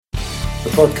the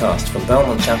podcast from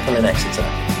Belmont Chapel in Exeter,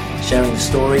 sharing the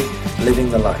story, living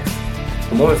the life.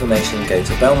 For more information, go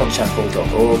to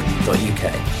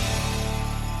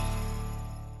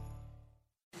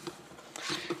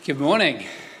belmontchapel.org.uk. Good morning.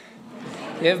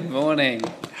 Good morning.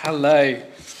 Hello.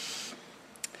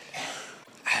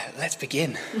 Let's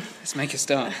begin. Let's make a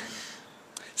start.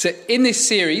 So in this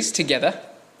series together,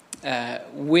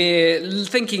 we're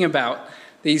thinking about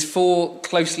these four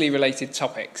closely related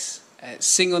topics: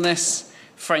 singleness,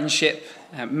 friendship,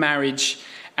 marriage,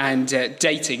 and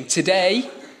dating. Today,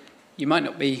 you might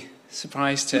not be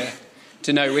surprised to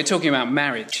know we're talking about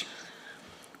marriage.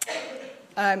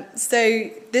 So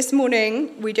this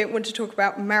morning, we don't want to talk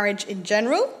about marriage in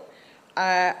general.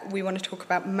 We want to talk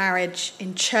about marriage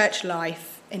in church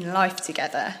life, in life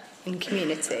together, in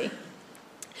community.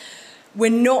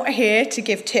 We're not here to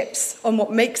give tips on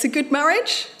what makes a good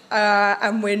marriage,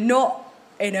 and we're not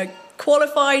in a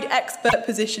qualified expert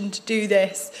position to do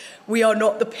this. We are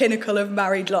not the pinnacle of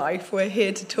married life. We're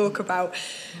here to talk about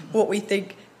what we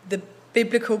think the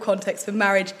biblical context for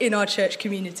marriage in our church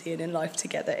community and in life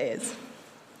together is.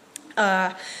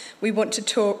 We want to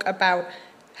talk about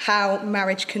how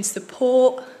marriage can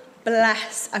support,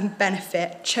 bless and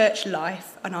benefit church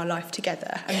life and our life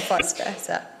together, and vice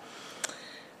versa.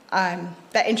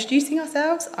 They're introducing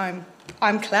ourselves. I'm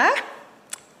Claire.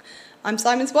 I'm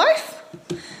Simon's wife.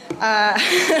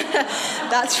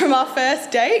 That's from our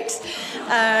first date,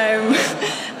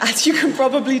 as you can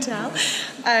probably tell.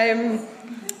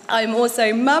 I'm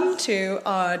also mum to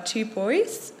our two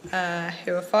boys,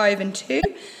 who are 5 and 2,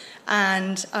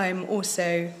 and I'm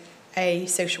also a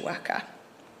social worker,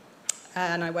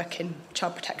 and I work in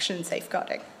child protection and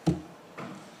safeguarding.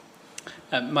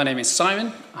 My name is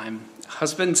Simon. I'm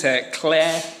husband to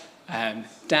Claire,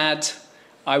 dad.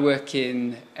 I work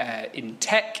in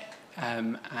tech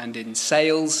and in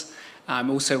sales. I'm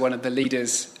also one of the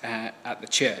leaders at the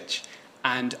church.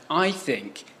 And I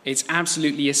think it's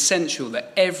absolutely essential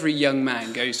that every young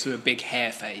man goes through a big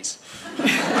hair phase.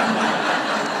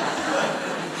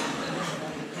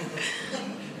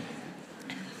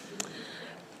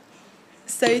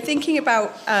 So thinking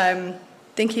about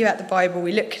the Bible,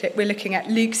 we're looking at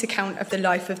Luke's account of the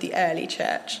life of the early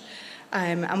church.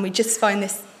 And we just find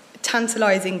this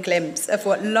tantalising glimpse of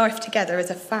what life together as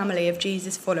a family of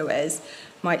Jesus followers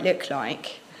might look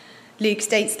like. Luke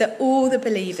states that all the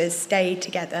believers stayed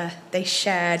together, they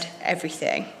shared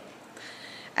everything.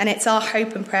 And it's our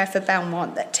hope and prayer for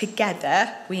Belmont that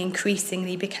together we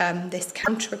increasingly become this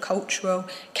countercultural,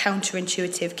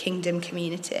 counterintuitive kingdom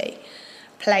community.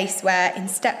 A place where, in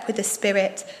step with the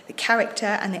Spirit, the character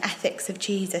and the ethics of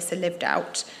Jesus are lived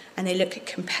out, and they look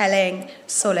compelling,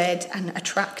 solid and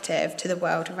attractive to the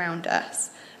world around us,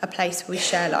 a place where we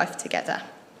share life together.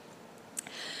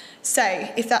 So,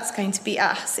 if that's going to be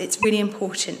us, it's really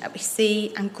important that we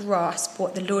see and grasp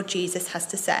what the Lord Jesus has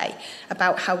to say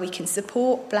about how we can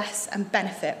support, bless and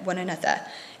benefit one another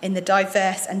in the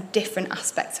diverse and different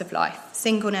aspects of life: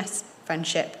 singleness,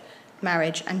 friendship,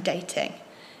 marriage and dating.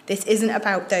 This isn't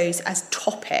about those as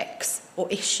topics or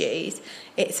issues.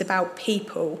 It's about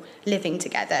people living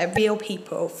together, real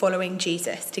people following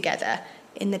Jesus together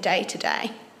in the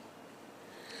day-to-day.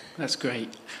 That's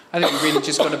great. I think we really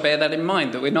just got to bear that in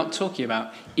mind, that we're not talking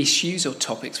about issues or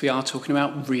topics. We are talking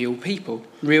about real people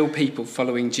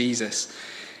following Jesus.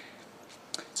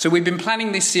 So we've been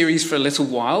planning this series for a little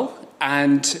while,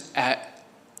 and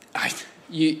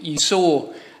you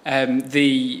saw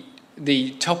the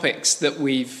topics that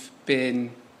we've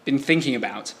been thinking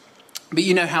about. But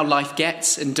you know how life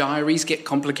gets, and diaries get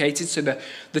complicated. So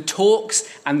the talks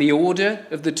and the order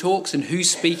of the talks and who's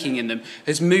speaking in them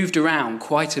has moved around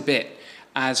quite a bit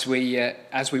as we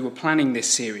were planning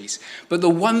this series. But the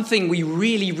one thing we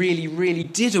really, really, really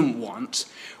didn't want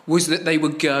was that they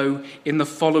would go in the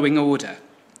following order.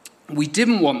 We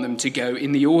didn't want them to go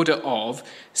in the order of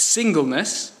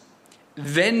singleness,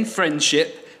 then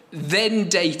friendship, then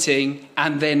dating,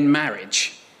 and then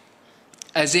marriage,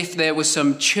 as if there was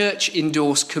some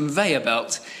church-endorsed conveyor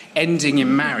belt ending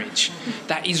in marriage.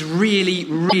 That is really,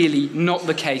 really not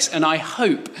the case. And I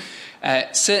hope,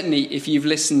 certainly if you've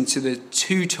listened to the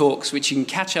 2 talks, which you can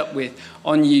catch up with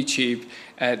on YouTube,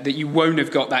 that you won't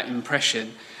have got that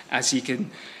impression, as you can,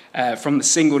 from the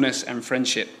singleness and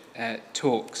friendship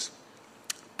talks.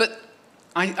 But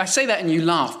I say that and you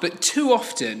laugh, but too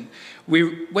often,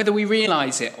 whether we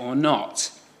realise it or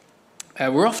not,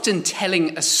 we're often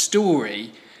telling a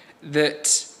story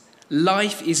that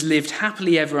life is lived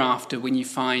happily ever after when you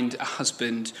find a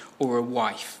husband or a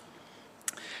wife.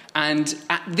 And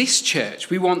at this church,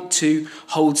 we want to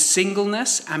hold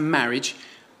singleness and marriage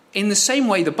in the same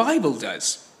way the Bible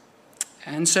does.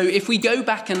 And so if we go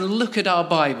back and look at our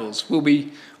Bibles, we'll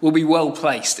be well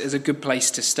placed as a good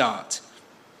place to start.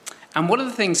 And one of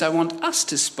the things I want us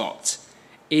to spot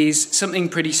is something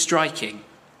pretty striking.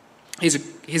 Here's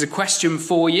a question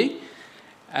for you.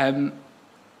 And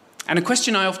a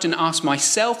question I often ask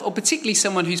myself, or particularly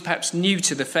someone who's perhaps new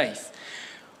to the faith.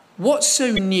 What's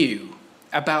so new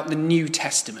about the New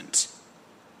Testament?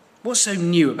 What's so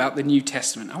new about the New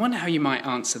Testament? I wonder how you might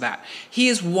answer that.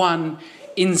 Here's one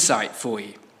insight for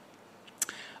you.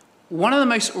 One of the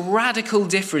most radical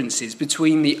differences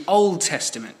between the Old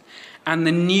Testament and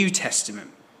the New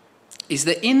Testament is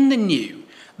that in the New,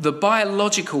 the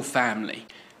biological family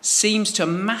seems to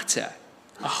matter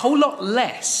a whole lot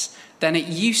less than it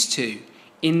used to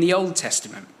in the Old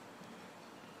Testament.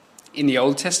 In the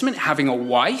Old Testament, having a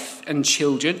wife and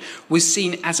children was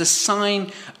seen as a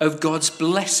sign of God's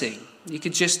blessing. You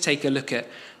could just take a look at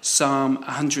Psalm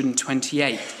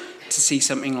 128 to see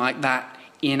something like that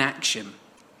in action.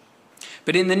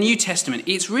 But in the New Testament,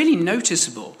 it's really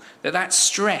noticeable that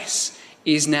stress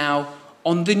is now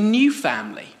on the new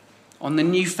family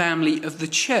of the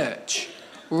church,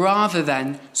 rather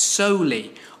than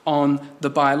solely on the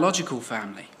biological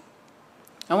family.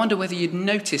 I wonder whether you'd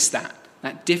notice that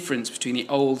difference between the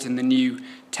Old and the New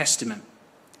Testament.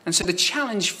 And so the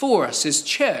challenge for us as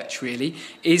church really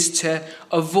is to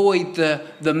avoid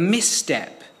the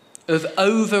misstep of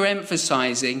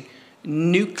overemphasizing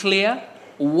nuclear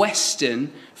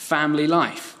Western family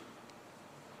life.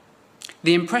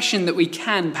 The impression that we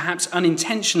can perhaps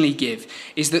unintentionally give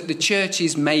is that the church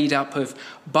is made up of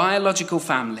biological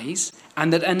families,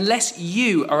 and that unless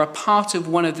you are a part of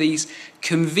one of these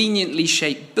conveniently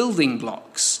shaped building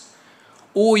blocks,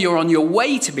 or you're on your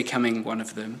way to becoming one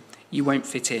of them, you won't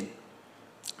fit in.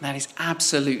 That is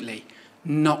absolutely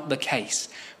not the case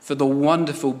for the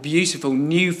wonderful, beautiful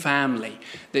new family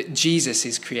that Jesus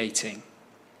is creating.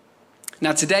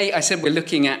 Now today, I said we're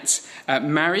looking at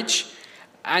marriage,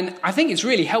 and I think it's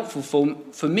really helpful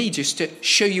for me just to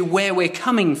show you where we're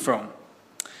coming from,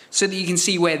 so that you can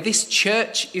see where this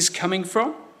church is coming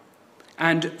from.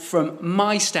 And from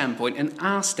my standpoint and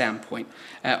our standpoint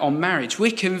on marriage,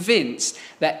 we're convinced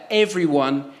that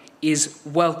everyone is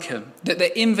welcome, that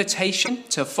the invitation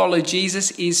to follow Jesus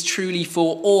is truly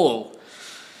for all.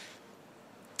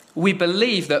 We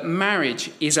believe that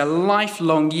marriage is a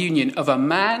lifelong union of a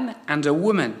man and a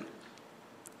woman.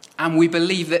 And we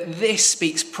believe that this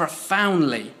speaks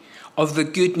profoundly of the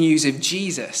good news of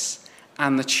Jesus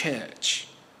and the church.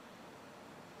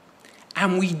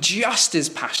 And we just as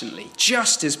passionately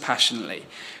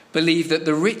believe that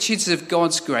the riches of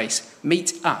God's grace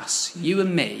meet us, you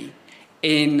and me,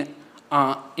 in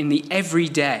the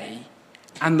everyday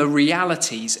and the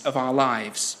realities of our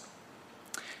lives.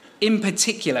 In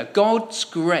particular, God's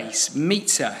grace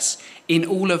meets us in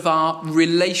all of our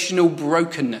relational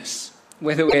brokenness,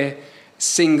 whether we're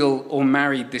single or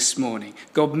married this morning.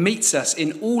 God meets us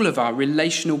in all of our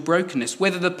relational brokenness,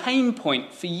 whether the pain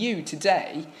point for you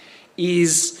today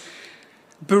is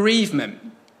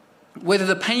bereavement, whether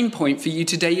the pain point for you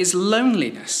today is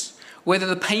loneliness, whether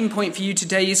the pain point for you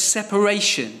today is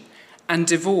separation and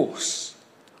divorce,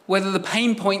 whether the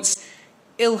pain point's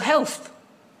ill health,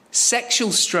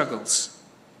 sexual struggles,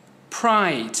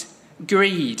 pride,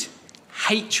 greed,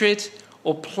 hatred,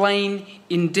 or plain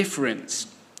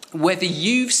indifference, whether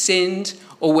you've sinned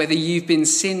or whether you've been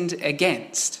sinned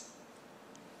against.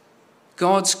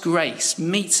 God's grace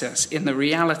meets us in the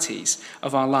realities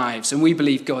of our lives, and we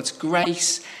believe God's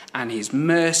grace and his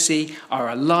mercy are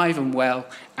alive and well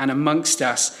and amongst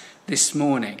us this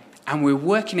morning, and we're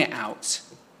working it out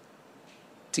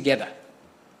together.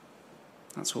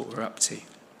 That's what we're up to.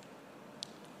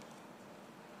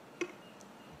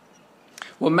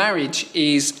 Well, marriage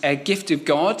is a gift of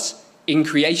God in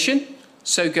creation.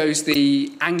 So goes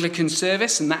the Anglican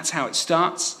service, and that's how it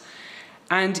starts.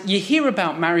 And you hear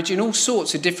about marriage in all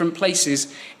sorts of different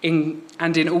places and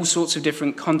in all sorts of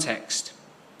different contexts,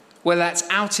 whether that's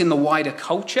out in the wider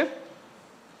culture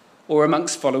or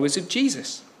amongst followers of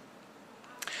Jesus.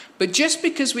 But just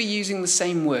because we're using the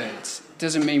same words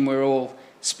doesn't mean we're all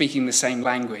speaking the same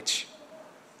language.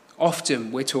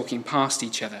 Often we're talking past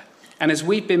each other. And as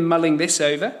we've been mulling this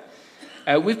over,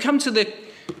 we've come to the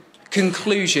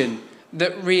conclusion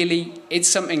that really it's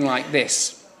something like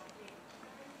this.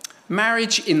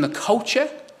 Marriage in the culture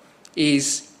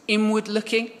is inward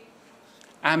looking,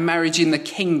 and marriage in the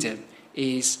kingdom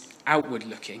is outward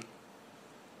looking.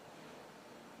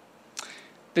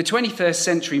 The 21st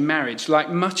century marriage, like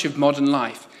much of modern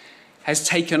life, has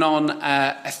taken on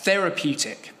a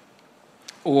therapeutic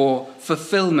or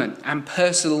fulfillment and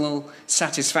personal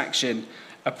satisfaction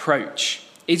approach.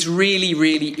 It's really,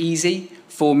 really easy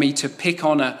for me to pick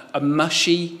on a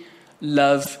mushy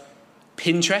love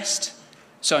Pinterest.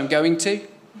 So I'm going to.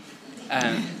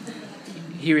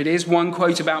 Here it is. One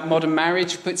quote about modern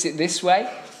marriage puts it this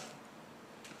way.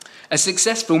 A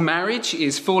successful marriage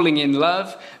is falling in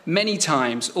love many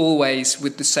times, always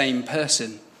with the same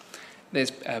person.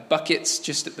 There's buckets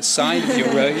just at the side of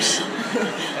your rows.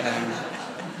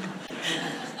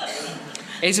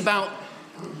 It's about,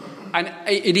 and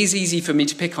it is easy for me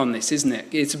to pick on this, isn't it?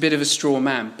 It's a bit of a straw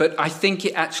man. But I think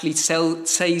it actually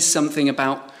says something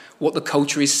about what the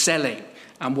culture is selling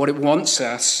and what it wants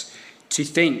us to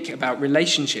think about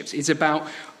relationships. It's about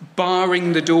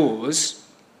barring the doors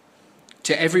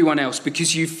to everyone else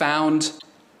because you found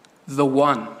the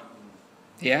one.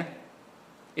 Yeah?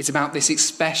 It's about this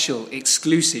special,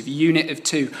 exclusive unit of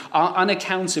two. Our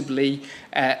unaccountably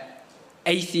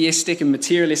atheistic and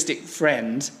materialistic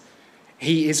friend,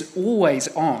 he is always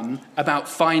on about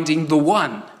finding the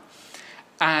one.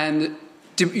 And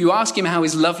you ask him how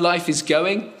his love life is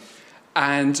going,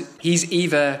 and he's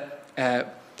either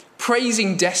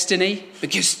praising destiny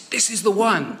because this is the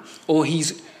one, or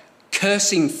he's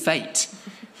cursing fate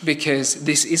because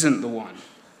this isn't the one.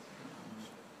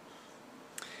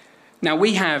 Now,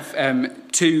 we have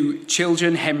 2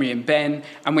 children, Henry and Ben,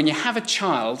 and when you have a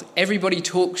child, everybody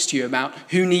talks to you about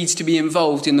who needs to be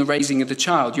involved in the raising of the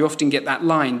child. You often get that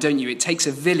line, don't you? It takes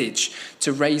a village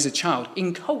to raise a child.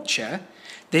 In culture,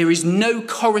 there is no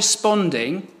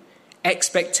corresponding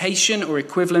expectation or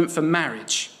equivalent for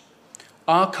marriage.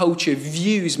 Our culture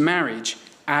views marriage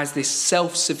as this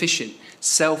self-sufficient,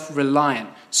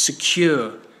 self-reliant,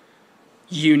 secure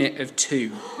unit of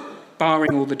 2.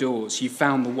 Barring all the doors, you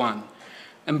found the one.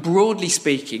 And broadly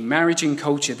speaking, marriage in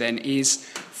culture then is,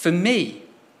 for me,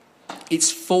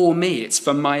 it's for me. It's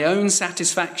for my own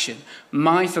satisfaction,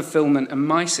 my fulfillment and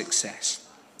my success.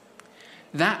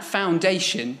 That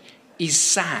foundation is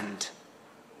sand.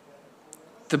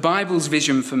 The Bible's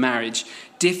vision for marriage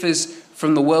differs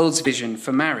from the world's vision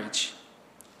for marriage.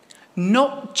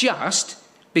 Not just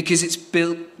because it's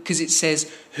built, because it says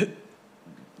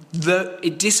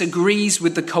it disagrees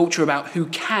with the culture about who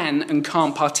can and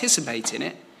can't participate in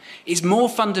it. It's more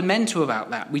fundamental about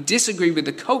that. We disagree with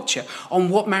the culture on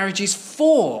what marriage is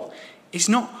for. It's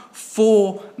not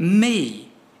for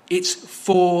me. It's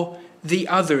for the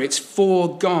other. It's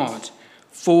for God,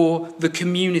 for the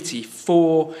community,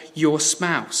 for your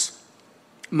spouse.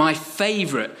 My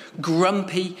favourite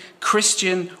grumpy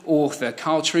Christian author,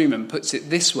 Carl Trueman, puts it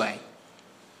this way.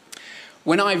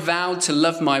 When I vowed to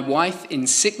love my wife in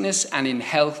sickness and in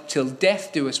health till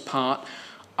death do us part,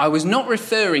 I was not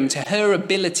referring to her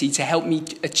ability to help me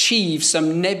achieve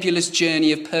some nebulous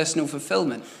journey of personal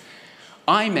fulfillment.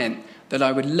 I meant that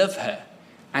I would love her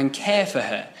and care for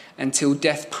her until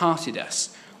death parted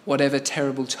us, whatever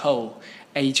terrible toll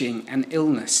aging and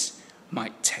illness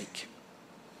might take.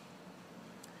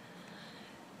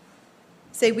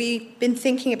 So we've been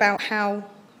thinking about how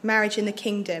marriage in the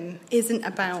kingdom isn't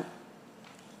about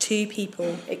 2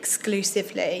 people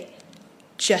exclusively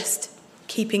just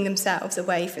keeping themselves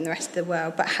away from the rest of the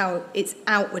world, but how it's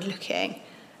outward looking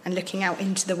and looking out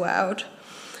into the world.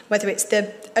 Whether it's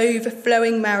the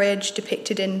overflowing marriage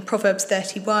depicted in Proverbs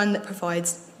 31 that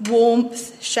provides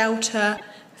warmth, shelter,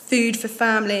 food for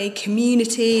family,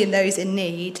 community and those in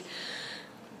need.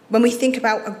 When we think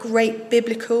about a great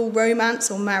biblical romance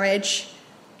or marriage,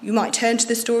 you might turn to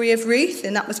the story of Ruth,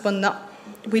 and that was one that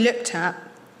we looked at.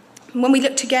 And when we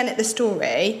looked again at the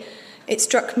story, it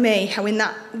struck me how in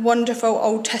that wonderful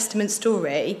Old Testament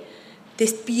story,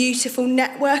 this beautiful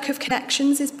network of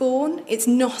connections is born. It's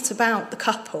not about the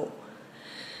couple.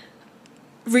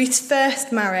 Ruth's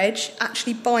first marriage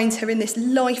actually binds her in this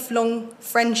lifelong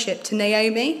friendship to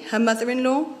Naomi, her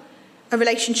mother-in-law, a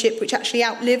relationship which actually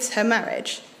outlives her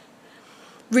marriage.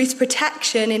 Ruth's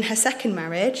protection in her second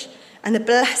marriage and the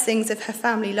blessings of her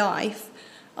family life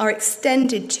are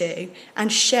extended to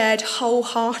and shared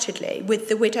wholeheartedly with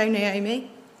the widow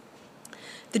Naomi.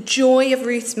 The joy of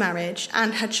Ruth's marriage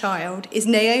and her child is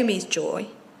Naomi's joy.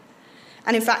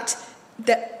 And in fact,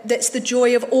 that's the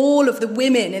joy of all of the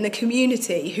women in the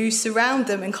community who surround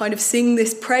them and kind of sing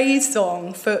this praise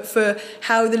song for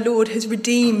how the Lord has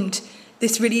redeemed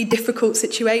this really difficult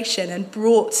situation and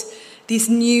brought this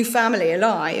new family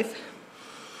alive.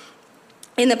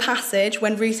 In the passage,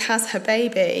 when Ruth has her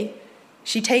baby,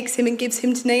 she takes him and gives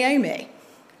him to Naomi.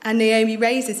 And Naomi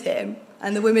raises him.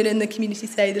 And the women in the community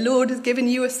say, the Lord has given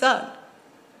you a son.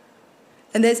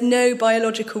 And there's no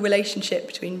biological relationship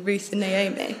between Ruth and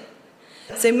Naomi.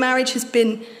 So marriage has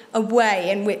been a way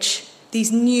in which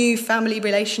these new family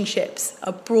relationships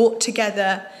are brought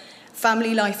together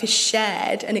family life is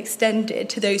shared and extended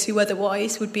to those who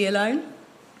otherwise would be alone.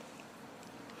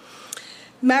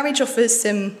 Marriage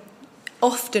often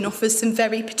offers some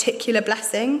very particular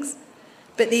blessings,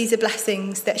 but these are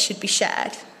blessings that should be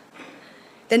shared.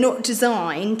 They're not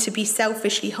designed to be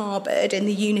selfishly harboured in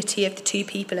the unity of the two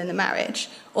people in the marriage,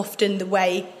 often the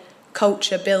way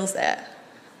culture bills it.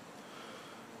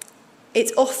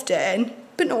 It's often,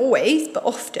 but not always, but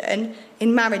often,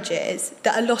 in marriages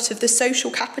that a lot of the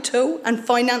social capital and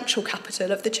financial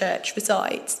capital of the church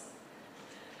resides.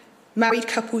 Married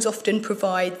couples often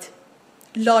provide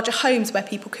larger homes where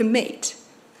people can meet.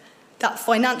 That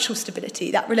financial stability,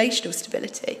 that relational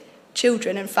stability,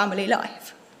 children and family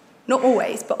life. Not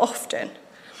always, but often.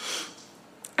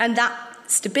 And that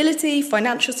stability,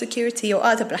 financial security, or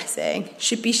other blessing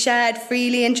should be shared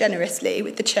freely and generously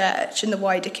with the church and the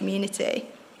wider community.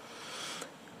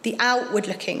 The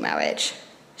outward-looking marriage,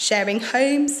 sharing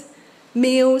homes,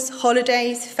 meals,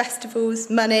 holidays, festivals,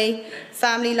 money,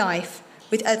 family life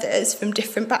with others from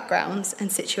different backgrounds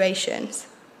and situations.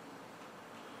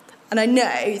 And I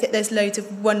know that there's loads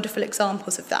of wonderful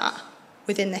examples of that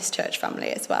within this church family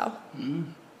as well.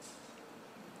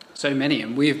 So many,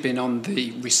 and we have been on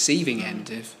the receiving end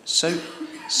of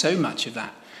so much of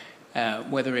that.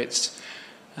 Whether it's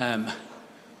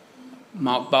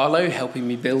Mark Barlow helping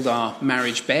me build our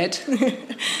marriage bed.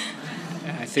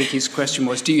 I think his question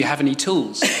was, do you have any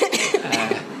tools?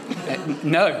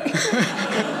 No.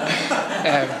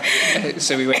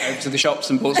 So we went over to the shops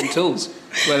and bought some tools.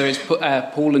 Whether it's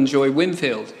Paul and Joy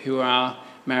Winfield, who are our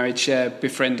marriage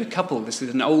befriended couple. This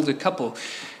is an older couple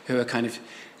who are kind of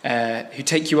who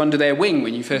take you under their wing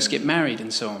when you first get married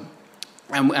and so on.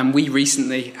 And we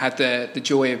recently had the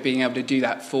joy of being able to do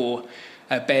that for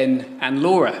Ben and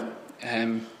Laura,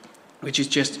 which is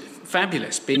just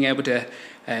fabulous, being able to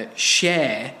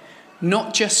share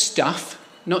not just stuff,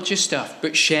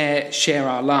 but share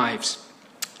our lives.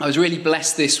 I was really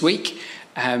blessed this week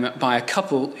by a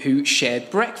couple who shared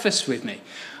breakfast with me.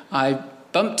 I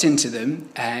bumped into them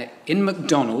in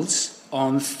McDonald's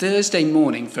on Thursday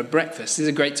morning for breakfast. This is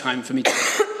a great time for me to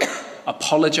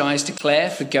apologise to Claire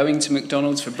for going to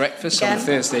McDonald's for breakfast on a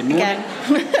Thursday morning.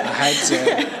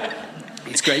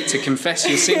 It's great to confess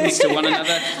your sins to one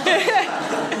another.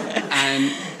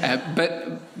 And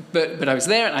but I was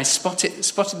there and I spotted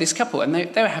this couple, and they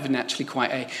were having actually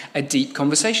quite a deep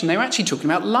conversation. They were actually talking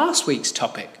about last week's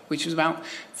topic, which was about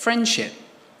friendship.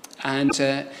 And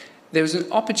there was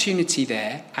an opportunity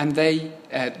there, and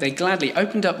they gladly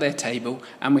opened up their table,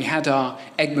 and we had our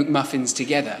Egg McMuffins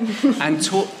together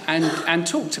and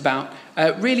talked about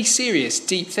really serious,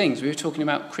 deep things. We were talking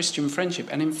about Christian friendship,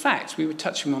 and in fact, we were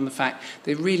touching on the fact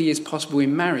that it really is possible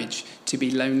in marriage to be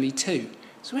lonely too.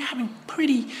 So we're having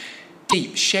pretty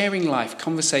deep, sharing life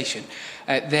conversation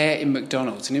there in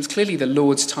McDonald's, and it was clearly the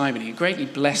Lord's time, and it greatly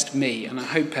blessed me, and I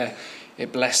hope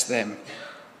it blessed them.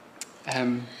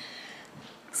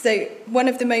 So one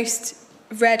of the most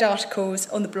read articles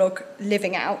on the blog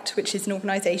Living Out, which is an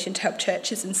organisation to help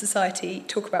churches and society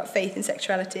talk about faith and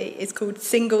sexuality, is called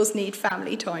Singles Need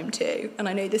Family Time Too. And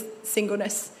I know this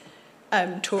singleness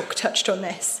talk touched on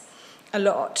this a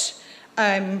lot.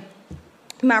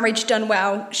 Marriage done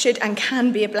well should and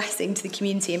can be a blessing to the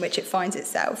community in which it finds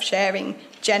itself, sharing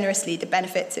generously the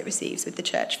benefits it receives with the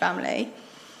church family.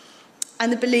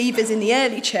 And the believers in the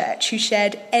early church who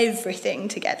shared everything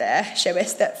together show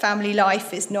us that family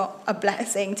life is not a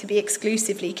blessing to be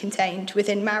exclusively contained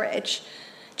within marriage.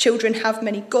 Children have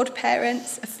many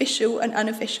godparents, official and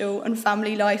unofficial, and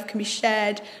family life can be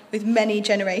shared with many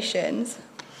generations.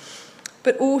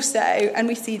 But also, and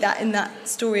we see that in that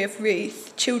story of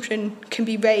Ruth, children can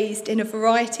be raised in a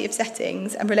variety of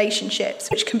settings and relationships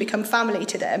which can become family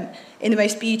to them in the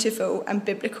most beautiful and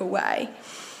biblical way.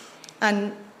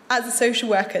 And as a social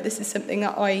worker, this is something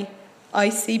that I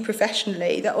see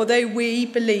professionally, that although we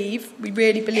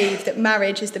really believe that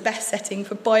marriage is the best setting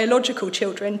for biological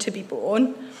children to be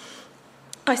born,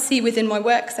 I see within my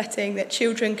work setting that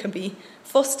children can be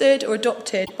fostered or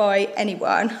adopted by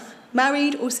anyone,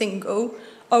 married or single,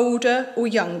 older or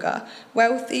younger,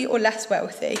 wealthy or less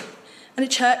wealthy. And a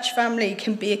church family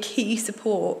can be a key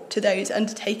support to those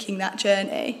undertaking that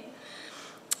journey,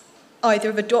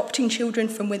 either of adopting children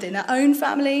from within their own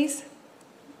families,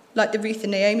 like the Ruth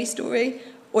and Naomi story,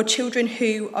 or children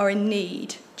who are in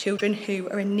need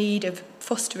of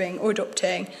fostering or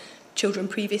adopting children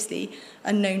previously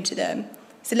unknown to them.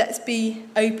 So let's be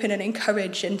open and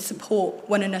encourage and support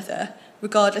one another,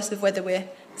 regardless of whether we're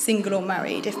single or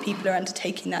married, if people are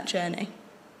undertaking that journey.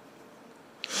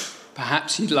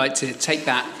 Perhaps you'd like to take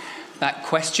that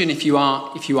question if you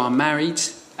are married,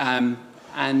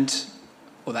 and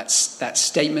or that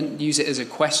statement, use it as a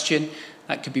question.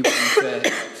 That could be one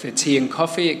for tea and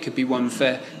coffee. It could be one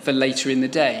for later in the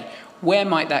day. Where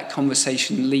might that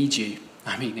conversation lead you?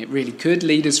 I mean, it really could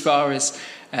lead as far as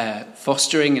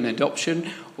fostering and adoption,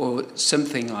 or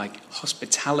something like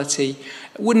hospitality.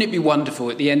 Wouldn't it be wonderful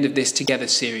at the end of this Together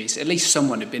series, at least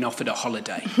someone had been offered a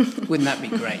holiday? Wouldn't that be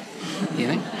great? You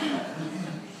know?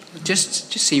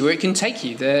 Just see where it can take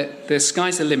you. The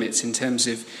sky's the limits in terms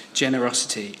of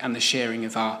generosity and the sharing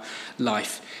of our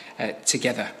life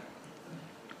together.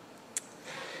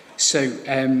 So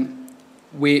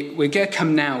we're going to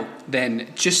come now then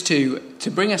just to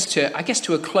bring us to, I guess,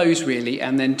 to a close really,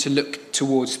 and then to look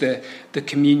towards the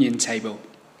communion table.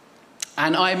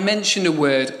 And I mentioned a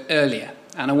word earlier,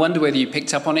 and I wonder whether you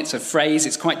picked up on it. It's a phrase,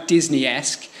 it's quite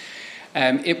Disney-esque.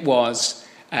 It was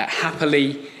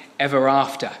happily ever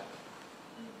after.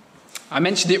 I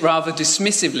mentioned it rather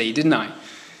dismissively, didn't I?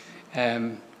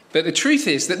 But the truth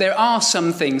is that there are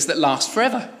some things that last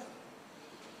forever.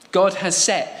 God has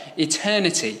set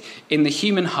eternity in the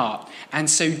human heart, and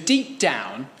so deep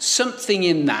down, something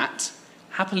in that,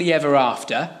 happily ever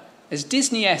after, as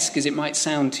Disney-esque as it might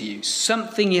sound to you,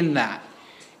 something in that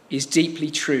is deeply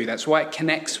true. That's why it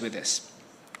connects with us.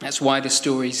 That's why the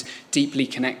stories deeply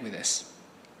connect with us.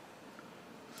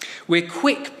 We're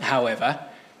quick, however,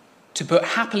 to put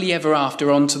happily ever after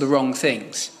onto the wrong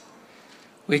things.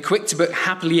 We're quick to put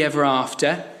happily ever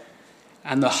after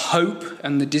and the hope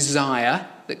and the desire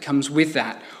that comes with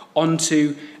that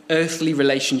onto earthly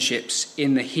relationships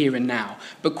in the here and now.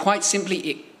 But quite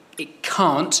simply, it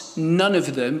can't, none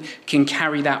of them can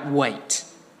carry that weight.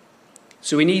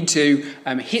 So we need to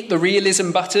hit the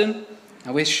realism button.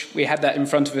 I wish we had that in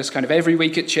front of us kind of every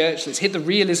week at church. Let's hit the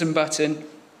realism button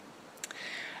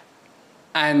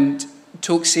and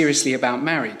talk seriously about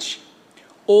marriage.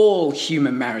 All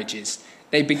human marriages,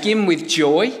 they begin with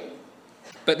joy,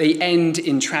 but they end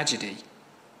in tragedy.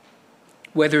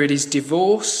 Whether it is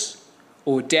divorce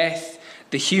or death,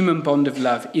 the human bond of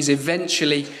love is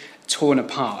eventually torn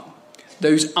apart.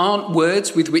 Those aren't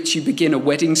words with which you begin a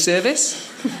wedding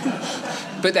service,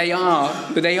 but they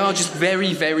are just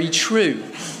very, very true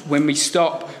when we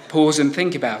stop, pause and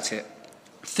think about it.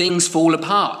 Things fall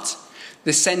apart.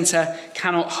 The centre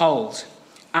cannot hold.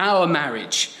 Our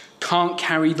marriage can't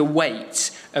carry the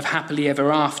weight of happily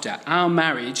ever after. Our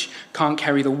marriage can't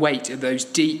carry the weight of those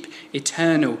deep,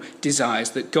 eternal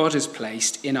desires that God has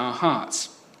placed in our hearts.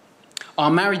 Our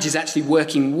marriage is actually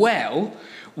working well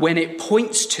when it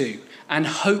points to and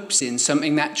hopes in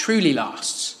something that truly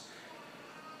lasts.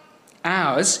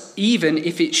 Ours, even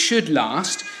if it should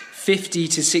last 50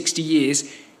 to 60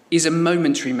 years, is a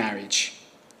momentary marriage.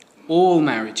 All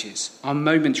marriages are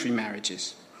momentary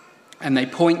marriages, and they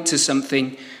point to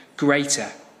something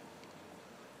greater.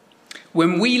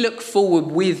 When we look forward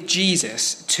with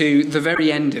Jesus to the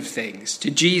very end of things, to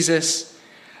Jesus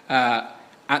at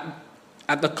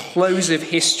the close of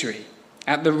history,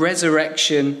 at the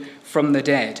resurrection from the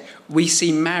dead, we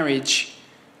see marriage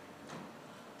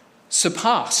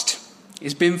surpassed.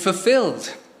 It's been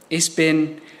fulfilled. It's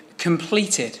been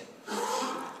completed.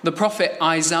 The prophet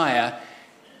Isaiah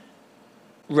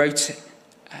wrote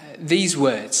these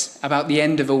words about the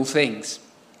end of all things.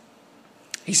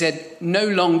 He said, "No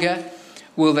longer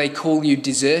will they call you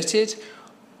deserted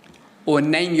or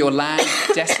name your land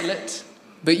desolate,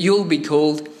 but you'll be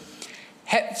called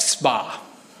Hephzibah,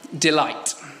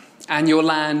 delight, and your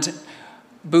land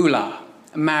Beulah,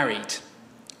 married.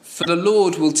 For the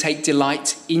Lord will take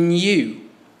delight in you,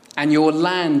 and your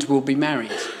land will be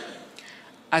married.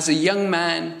 As a young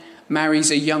man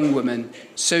marries a young woman,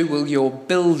 so will your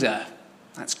builder,"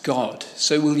 that's God,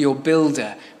 "so will your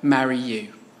builder marry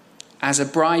you. As a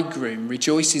bridegroom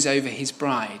rejoices over his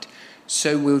bride,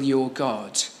 so will your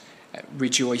God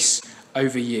rejoice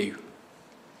over you."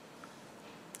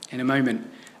 In a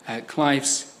moment,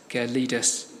 Clive's going to lead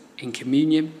us in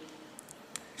communion.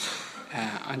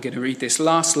 I'm going to read this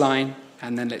last line,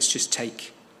 and then let's just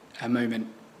take a moment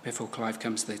before Clive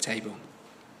comes to the table.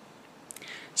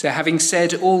 So, having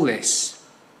said all this,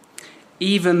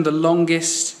 even the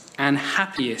longest and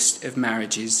happiest of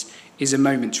marriages is a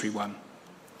momentary one.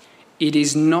 It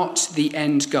is not the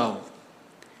end goal,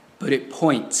 but it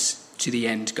points to the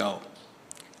end goal.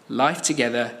 Life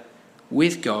together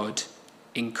with God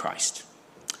in Christ.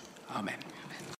 Amen.